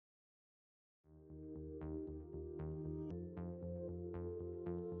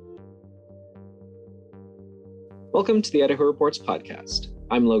Welcome to the Idaho Reports podcast.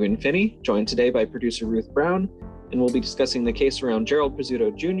 I'm Logan Finney, joined today by producer Ruth Brown, and we'll be discussing the case around Gerald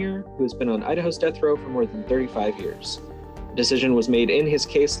Pizzuto Jr., who has been on Idaho's death row for more than 35 years. A decision was made in his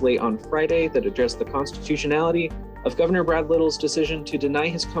case late on Friday that addressed the constitutionality of Governor Brad Little's decision to deny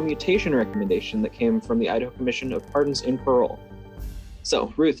his commutation recommendation that came from the Idaho Commission of Pardons and Parole.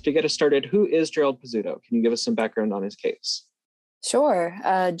 So, Ruth, to get us started, who is Gerald Pizzuto? Can you give us some background on his case? Sure.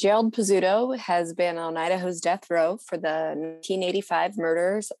 Gerald Pizzuto has been on Idaho's death row for the 1985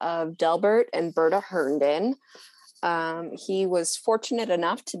 murders of Delbert and Berta Herndon. He was fortunate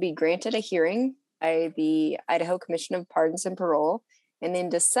enough to be granted a hearing by the Idaho Commission of Pardons and Parole. And in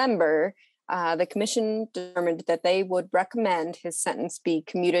December, the commission determined that they would recommend his sentence be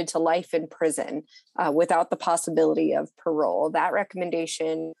commuted to life in prison without the possibility of parole. That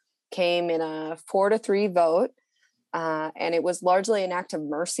recommendation came in a 4-3 vote. And it was largely an act of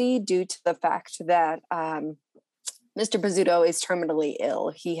mercy due to the fact that Mr. Pizzuto is terminally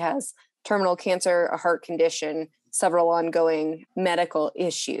ill. He has terminal cancer, a heart condition, several ongoing medical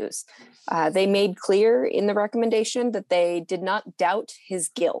issues. They made clear in the recommendation that they did not doubt his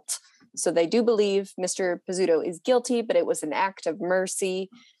guilt. So they do believe Mr. Pizzuto is guilty, but it was an act of mercy.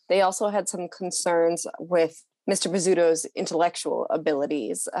 They also had some concerns with Mr. Pizzuto's intellectual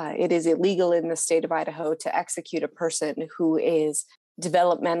abilities. It is illegal in the state of Idaho to execute a person who is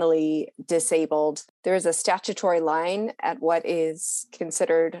developmentally disabled. There is a statutory line at what is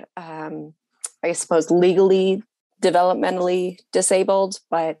considered, I suppose, legally developmentally disabled,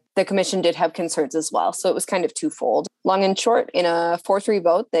 but the commission did have concerns as well. So it was kind of twofold. Long and short, in a 4-3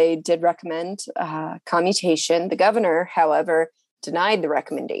 vote, they did recommend commutation. The governor, however, denied the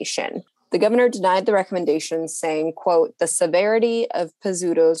recommendation. The governor denied the recommendation, saying, quote, "The severity of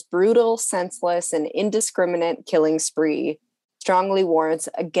Pizzuto's brutal, senseless, and indiscriminate killing spree strongly warrants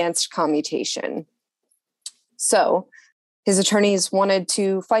against commutation." So his attorneys wanted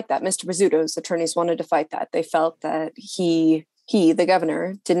to fight that. Mr. Pizzuto's attorneys wanted to fight that. They felt that he, the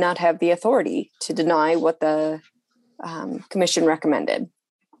governor, did not have the authority to deny what the commission recommended.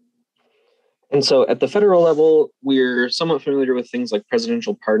 And so at the federal level, we're somewhat familiar with things like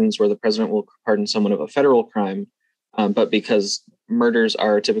presidential pardons, where the president will pardon someone of a federal crime. But because murders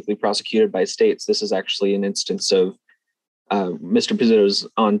are typically prosecuted by states, this is actually an instance of Mr. Pizzuto's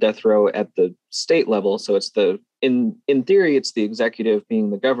on death row at the state level. So it's in theory, it's the executive, being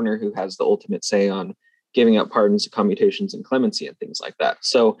the governor, who has the ultimate say on giving out pardons, commutations, and clemency and things like that.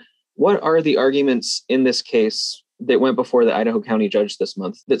 So what are the arguments in this case that went before the Idaho County judge this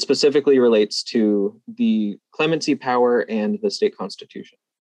month that specifically relates to the clemency power and the state constitution?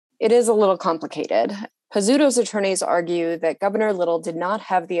 It is a little complicated. Pizzuto's attorneys argue that Governor Little did not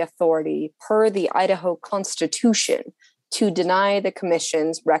have the authority per the Idaho Constitution to deny the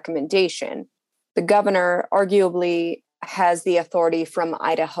commission's recommendation. The governor arguably has the authority from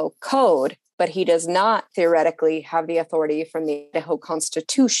Idaho Code, but he does not theoretically have the authority from the Idaho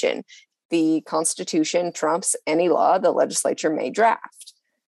Constitution. The Constitution trumps any law the legislature may draft.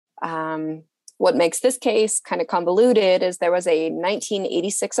 What makes this case kind of convoluted is there was a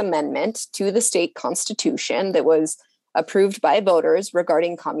 1986 amendment to the state constitution that was approved by voters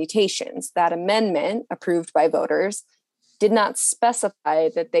regarding commutations. That amendment, approved by voters, did not specify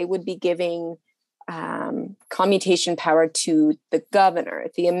that they would be giving commutation power to the governor.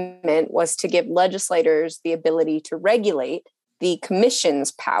 The amendment was to give legislators the ability to regulate the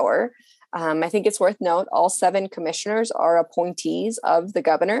commission's power. I think it's worth note, all 7 commissioners are appointees of the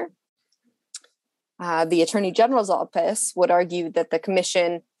governor. The Attorney General's office would argue that the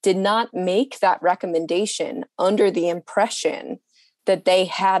commission did not make that recommendation under the impression that they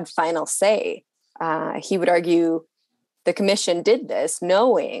had final say. He would argue the commission did this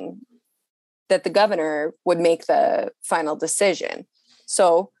knowing that the governor would make the final decision.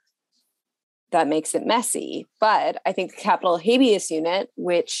 So that makes it messy. But I think the Capitol Habeas Unit,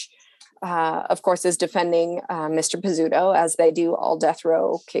 which of course, is defending Mr. Pizzuto, as they do all death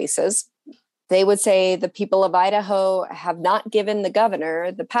row cases. They would say the people of Idaho have not given the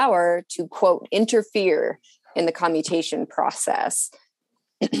governor the power to, quote, interfere in the commutation process.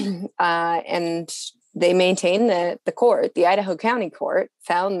 And they maintain that the court, the Idaho County Court,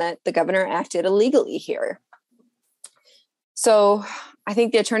 found that the governor acted illegally here. So I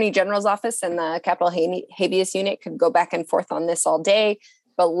think the Attorney General's office and the Capitol Habeas Unit could go back and forth on this all day.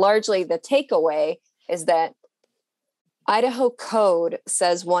 But largely the takeaway is that Idaho Code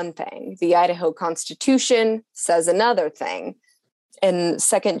says one thing, the Idaho Constitution says another thing. And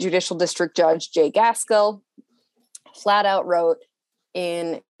Second Judicial District Judge Jay Gaskill flat out wrote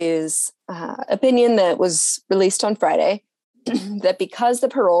in his opinion that was released on Friday that because the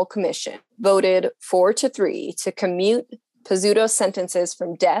parole commission voted 4-3 to commute Pizzuto's sentences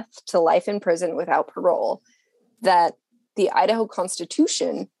from death to life in prison without parole, that the Idaho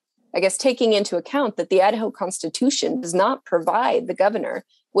Constitution, I guess taking into account that the Idaho Constitution does not provide the governor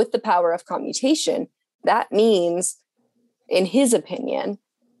with the power of commutation, that means, in his opinion,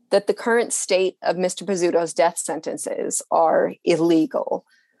 that the current state of Mr. Pizzuto's death sentences are illegal.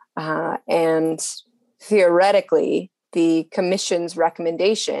 And theoretically, the commission's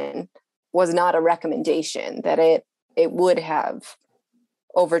recommendation was not a recommendation, that it would have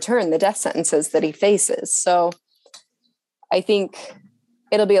overturned the death sentences that he faces. So I think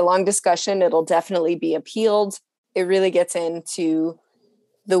it'll be a long discussion. It'll definitely be appealed. It really gets into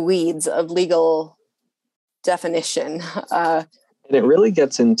the weeds of legal definition. And it really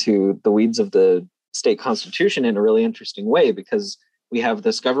gets into the weeds of the state constitution in a really interesting way, because we have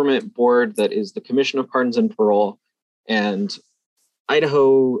this government board that is the Commission of Pardons and Parole. And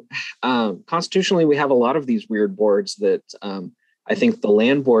Idaho, constitutionally, we have a lot of these weird boards that I think the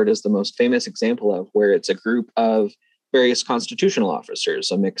Land Board is the most famous example of, where it's a group of various constitutional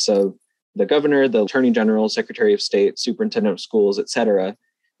officers, a mix of the governor, the attorney general, secretary of state, superintendent of schools, et cetera.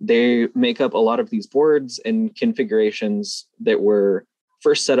 They make up a lot of these boards and configurations that were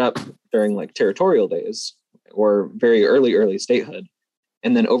first set up during like territorial days or very early statehood.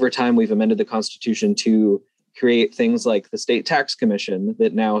 And then over time, we've amended the Constitution to create things like the State Tax Commission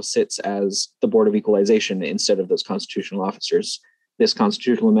that now sits as the Board of Equalization instead of those constitutional officers. This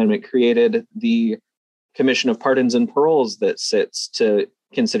constitutional amendment created the Commission of Pardons and Paroles that sits to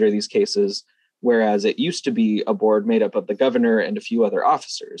consider these cases, whereas it used to be a board made up of the governor and a few other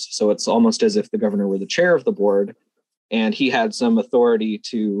officers. So it's almost as if the governor were the chair of the board, and he had some authority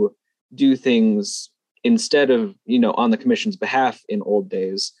to do things instead of, on the commission's behalf in old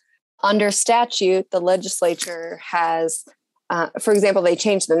days. Under statute, the legislature has, for example, they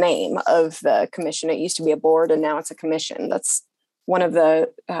changed the name of the commission. It used to be a board and now it's a commission. That's one of the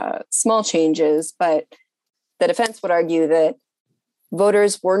small changes, but the defense would argue that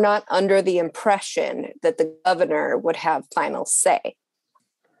voters were not under the impression that the governor would have final say.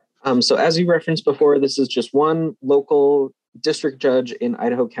 So as you referenced before, this is just one local district judge in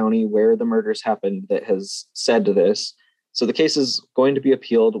Idaho County where the murders happened that has said this. So the case is going to be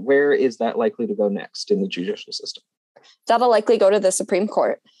appealed. Where is that likely to go next in the judicial system? That'll likely go to the Supreme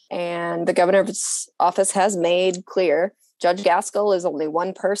Court. And the governor's office has made clear Judge Gaskell is only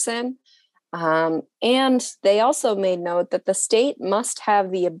one person. And they also made note that the state must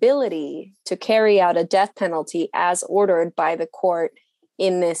have the ability to carry out a death penalty as ordered by the court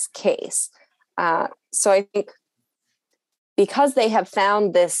in this case. So I think because they have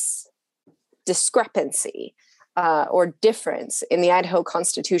found this discrepancy or difference in the Idaho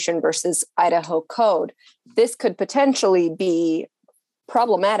Constitution versus Idaho Code, this could potentially be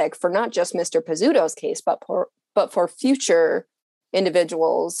problematic for not just Mr. Pizzuto's case, but for future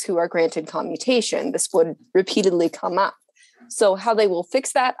individuals who are granted commutation. This would repeatedly come up. So how they will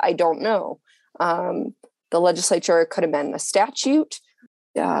fix that, I don't know. The legislature could amend the statute,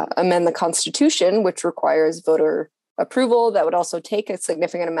 amend the Constitution, which requires voter approval. That would also take a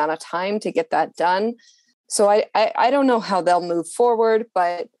significant amount of time to get that done. So I don't know how they'll move forward,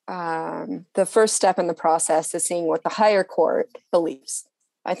 but the first step in the process is seeing what the higher court believes.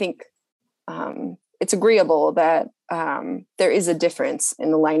 I think it's agreeable that there is a difference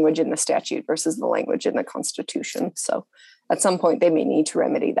in the language in the statute versus the language in the Constitution. So at some point, they may need to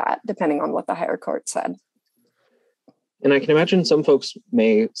remedy that, depending on what the higher court said. And I can imagine some folks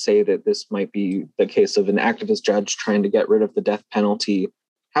may say that this might be the case of an activist judge trying to get rid of the death penalty.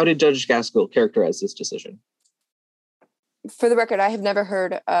 How did Judge Gaskell characterize this decision? For the record, I have never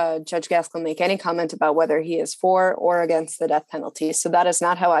heard Judge Gaskell make any comment about whether he is for or against the death penalty. So that is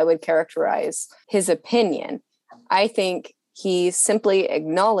not how I would characterize his opinion. I think he simply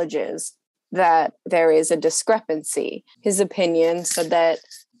acknowledges that there is a discrepancy. His opinion said that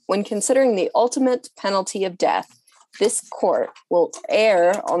when considering the ultimate penalty of death, this court will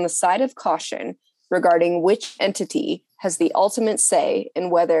err on the side of caution regarding which entity has the ultimate say in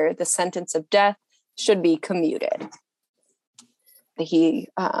whether the sentence of death should be commuted. He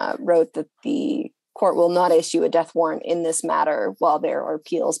wrote that the court will not issue a death warrant in this matter while there are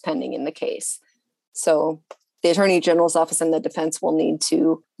appeals pending in the case. So the Attorney General's office and the defense will need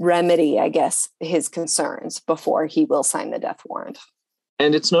to remedy, I guess, his concerns before he will sign the death warrant.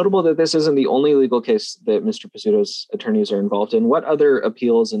 And it's notable that this isn't the only legal case that Mr. Pizzuto's attorneys are involved in. What other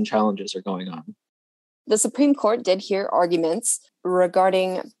appeals and challenges are going on? The Supreme Court did hear arguments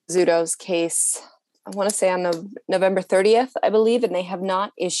regarding Pizzuto's case, I want to say on November 30th, I believe, and they have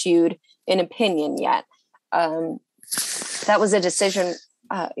not issued an opinion yet. that was a decision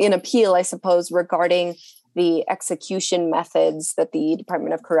in appeal, I suppose, regarding the execution methods that the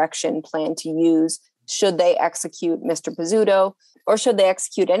Department of Correction planned to use. Should they execute Mr. Pizzuto, or should they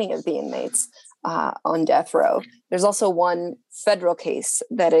execute any of the inmates on death row? There's also one federal case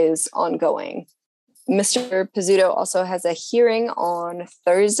that is ongoing. Mr. Pizzuto also has a hearing on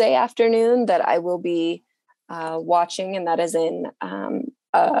Thursday afternoon that I will be watching, and that is in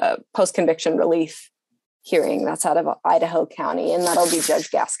a post-conviction relief hearing that's out of Idaho County, and that'll be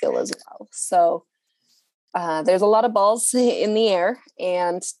Judge Gaskill as well. So there's a lot of balls in the air,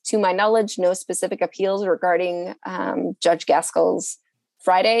 and to my knowledge, no specific appeals regarding Judge Gaskill's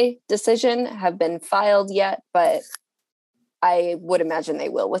Friday decision have been filed yet, but I would imagine they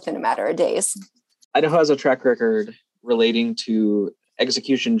will within a matter of days. Idaho has a track record relating to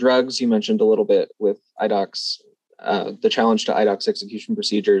execution drugs. You mentioned a little bit with IDOC's, the challenge to IDOC's execution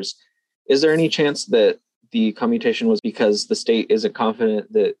procedures. Is there any chance that the commutation was because the state isn't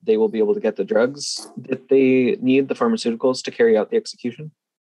confident that they will be able to get the drugs that they need, the pharmaceuticals, to carry out the execution?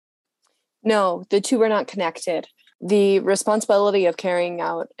 No, the two are not connected. The responsibility of carrying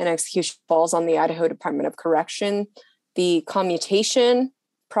out an execution falls on the Idaho Department of Correction. The commutation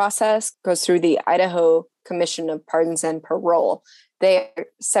process goes through the Idaho Commission of Pardons and Parole. They are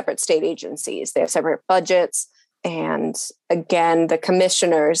separate state agencies. They have separate budgets. And again, the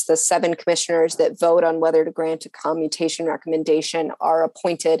commissioners, the 7 commissioners that vote on whether to grant a commutation recommendation, are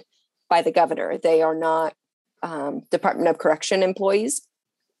appointed by the governor. They are not Department of Correction employees.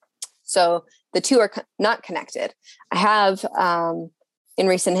 So the two are not connected. I have, in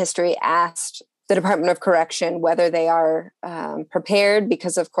recent history, asked the Department of Correction whether they are prepared,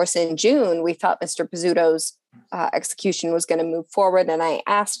 because, of course, in June, we thought Mr. Pizzuto's execution was going to move forward. And I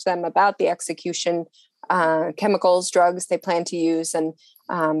asked them about the execution chemicals, drugs they plan to use, and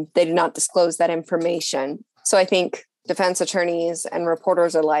they did not disclose that information. So I think defense attorneys and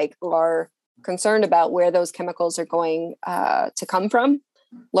reporters alike are concerned about where those chemicals are going to come from,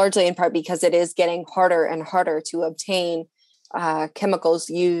 largely in part because it is getting harder and harder to obtain chemicals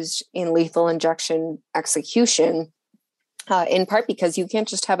used in lethal injection execution, in part because you can't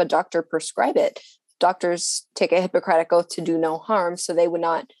just have a doctor prescribe it. Doctors take a Hippocratic oath to do no harm, so they would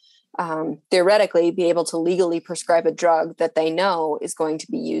not theoretically be able to legally prescribe a drug that they know is going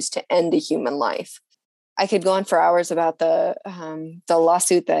to be used to end a human life. I could go on for hours about the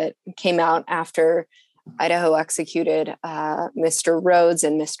lawsuit that came out after Idaho executed Mr. Rhodes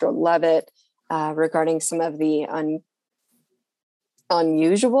and Mr. Levitt regarding some of the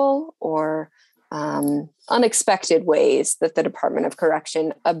unusual or unexpected ways that the Department of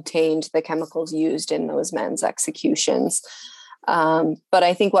Correction obtained the chemicals used in those men's executions. But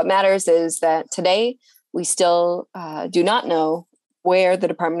I think what matters is that today we still do not know where the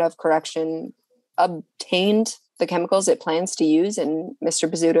Department of Correction obtained the chemicals it plans to use in Mr.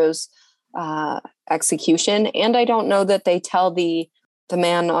 Pizzuto's execution. And I don't know that they tell the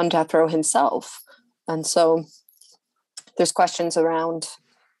man on death row himself. And so there's questions around,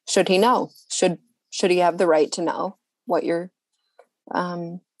 should he know? Should he have the right to know what you're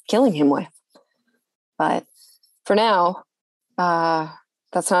killing him with? But for now,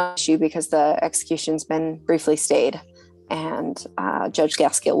 that's not an issue because the execution's been briefly stayed, and Judge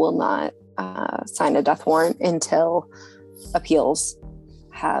Gaskill will not sign a death warrant until appeals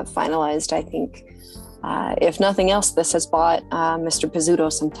have finalized. I think, if nothing else, this has bought Mr.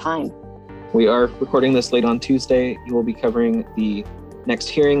 Pizzuto some time. We are recording this late on Tuesday. You will be covering the next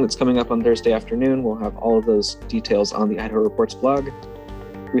hearing that's coming up on Thursday afternoon. We'll have all of those details on the Idaho Reports blog.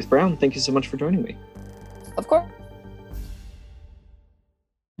 Ruth Brown, thank you so much for joining me. Of course.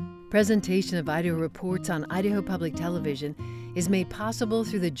 Presentation of Idaho Reports on Idaho Public Television is made possible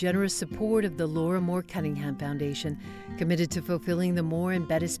through the generous support of the Laura Moore Cunningham Foundation, committed to fulfilling the Moore and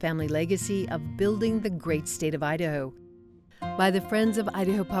Bettis family legacy of building the great state of Idaho, by the Friends of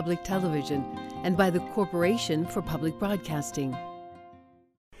Idaho Public Television, and by the Corporation for Public Broadcasting.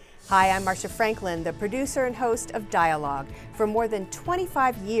 Hi, I'm Marcia Franklin, the producer and host of Dialogue. For more than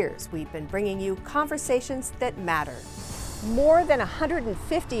 25 years, we've been bringing you conversations that matter. More than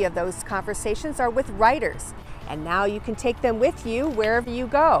 150 of those conversations are with writers, and now you can take them with you wherever you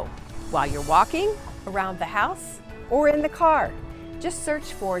go, while you're walking, around the house, or in the car. Just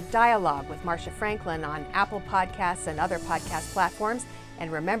search for Dialogue with Marcia Franklin on Apple Podcasts and other podcast platforms,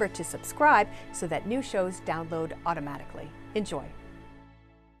 and remember to subscribe so that new shows download automatically. Enjoy.